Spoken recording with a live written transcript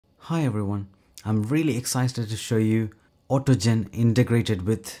Hi everyone, I'm really excited to show you AutoGen integrated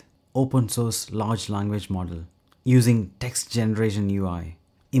with open source large language model using text generation UI.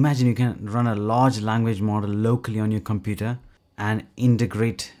 Imagine you can run a large language model locally on your computer and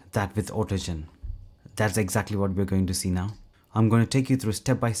integrate that with AutoGen. That's exactly what we're going to see now. I'm going to take you through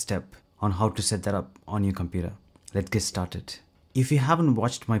step by step on how to set that up on your computer. Let's get started. If you haven't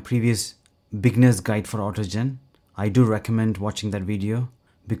watched my previous beginner's guide for AutoGen, I do recommend watching that video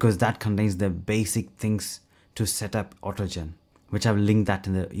because that contains the basic things to set up AutoGen, which I've linked that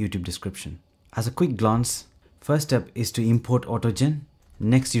in the YouTube description. As a quick glance, first step is to import AutoGen.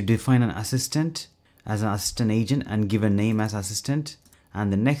 Next, you define an assistant as an assistant agent and give a name as assistant.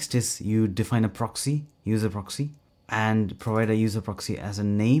 And the next is you define a proxy, user proxy, and provide a user proxy as a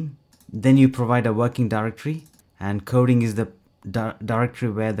name. Then you provide a working directory, and coding is the directory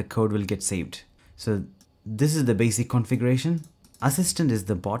where the code will get saved. So this is the basic configuration. Assistant is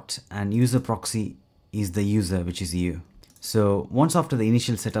the bot and user proxy is the user, which is you. So once after the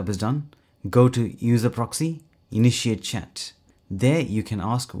initial setup is done, go to user proxy, initiate chat. There you can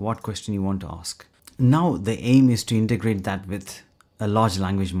ask what question you want to ask. Now the aim is to integrate that with a large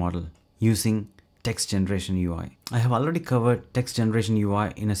language model using text generation UI. I have already covered text generation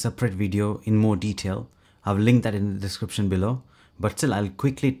UI in a separate video in more detail. I've linked that in the description below, but still I'll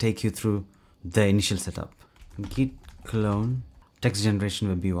quickly take you through the initial setup. Git clone text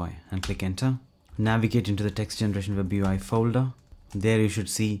generation WebUI and click enter. Navigate into the text generation WebUI folder. There you should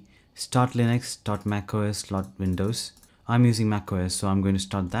see start Linux, .macOS, .windows. I'm using macOS, so I'm going to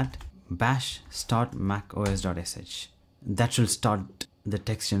start that. Bash start macOS.sh. That should start the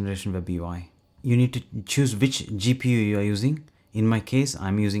text generation WebUI. You need to choose which GPU you are using. In my case,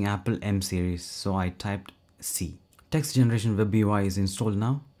 I'm using Apple M series, so I typed C. Text generation WebUI is installed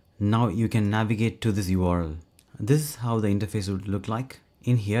now. Now you can navigate to this URL. This is how the interface would look like.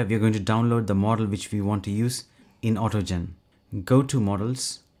 In here, we are going to download the model which we want to use in AutoGen. Go to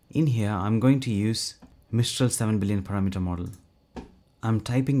models. In here, I'm going to use Mistal 7 billion parameter model. I'm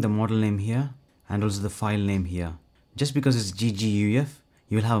typing the model name here and also the file name here. Just because it's gguf,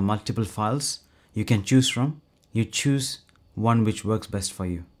 you will have multiple files you can choose from. You choose one which works best for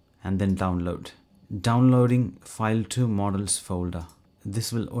you and then download. Downloading file to models folder.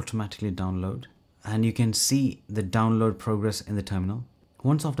 This will automatically download and you can see the download progress in the terminal.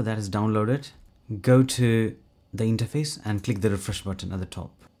 Once after that is downloaded, go to the interface and click the refresh button at the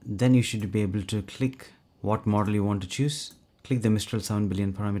top. Then you should be able to click what model you want to choose. Click the Mistal 7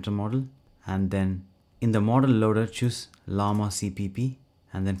 billion parameter model and then in the model loader choose Llama CPP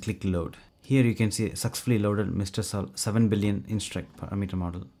and then click load. Here you can see successfully loaded Mistal 7 billion instruct parameter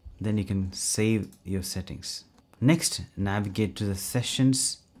model. Then you can save your settings. Next, navigate to the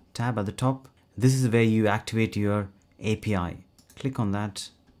sessions tab at the top. This is where you activate your API. Click on that.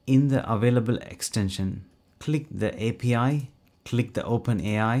 In the available extension, click the API, click the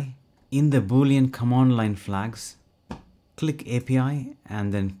OpenAI. In the Boolean command line flags, click API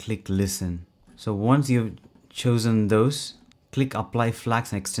and then click listen. So once you've chosen those, click apply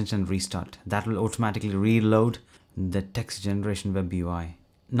flags and extension restart. That will automatically reload the text generation WebUI.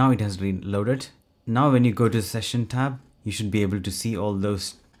 Now it has reloaded. Now when you go to the session tab, you should be able to see all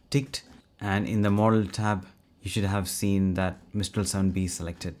those ticked, and in the model tab, you should have seen that Mistal 7B is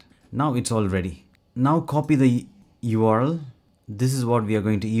selected. Now it's all ready. Now copy the URL. This is what we are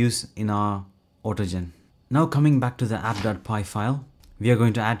going to use in our AutoGen. Now coming back to the app.py file, we are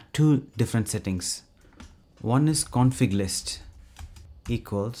going to add two different settings. One is config list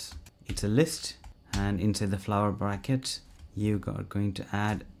equals, it's a list, and inside the flower bracket, you are going to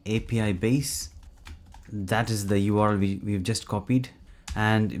add API base. That is the URL we've just copied.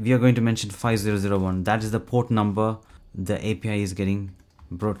 And we are going to mention 5001. That is the port number the API is getting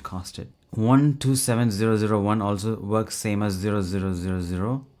broadcasted. 127001 also works same as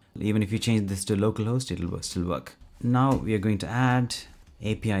 0000. Even if you change this to localhost, it will still work. Now we are going to add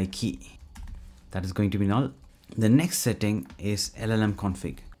API key. That is going to be null. The next setting is LLM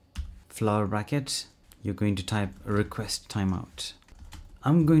config. Flower bracket, you're going to type request timeout.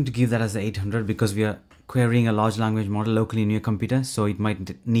 I'm going to give that as 800 because we are querying a large language model locally in your computer, so it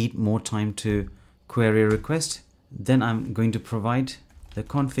might need more time to query a request. Then I'm going to provide the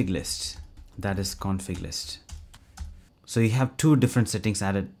config list. That is config list. So you have two different settings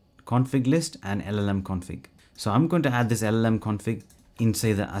added, config list and LLM config. So I'm going to add this LLM config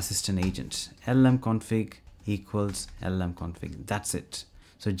inside the assistant agent. LLM config equals LLM config. That's it.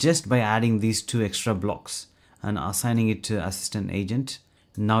 So just by adding these two extra blocks and assigning it to assistant agent,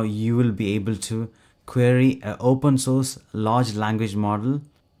 now you will be able to query an open source large language model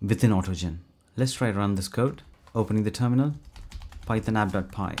within AutoGen. Let's try run this code. Opening the terminal, python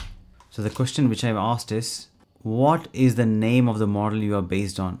app.py. So the question which I've asked is, what is the name of the model you are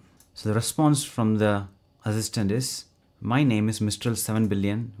based on? So the response from the assistant is, my name is Mistal 7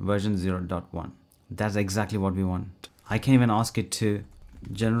 billion version 0.1. That's exactly what we want. I can even ask it to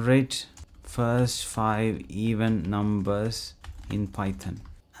generate first 5 even numbers in Python.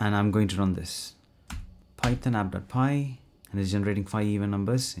 And I'm going to run this. Python app.py, and it's generating 5 even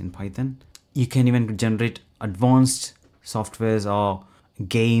numbers in Python. You can even generate advanced softwares or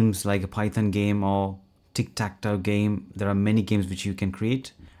games like a Python game or tic-tac-toe game. There are many games which you can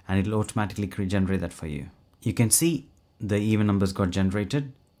create, and it'll automatically generate that for you. You can see the even numbers got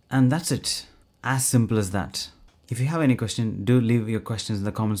generated, and that's it. As simple as that. If you have any question, do leave your questions in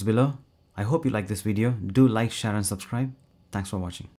the comments below. I hope you like this video. Do like, share and subscribe. Thanks for watching.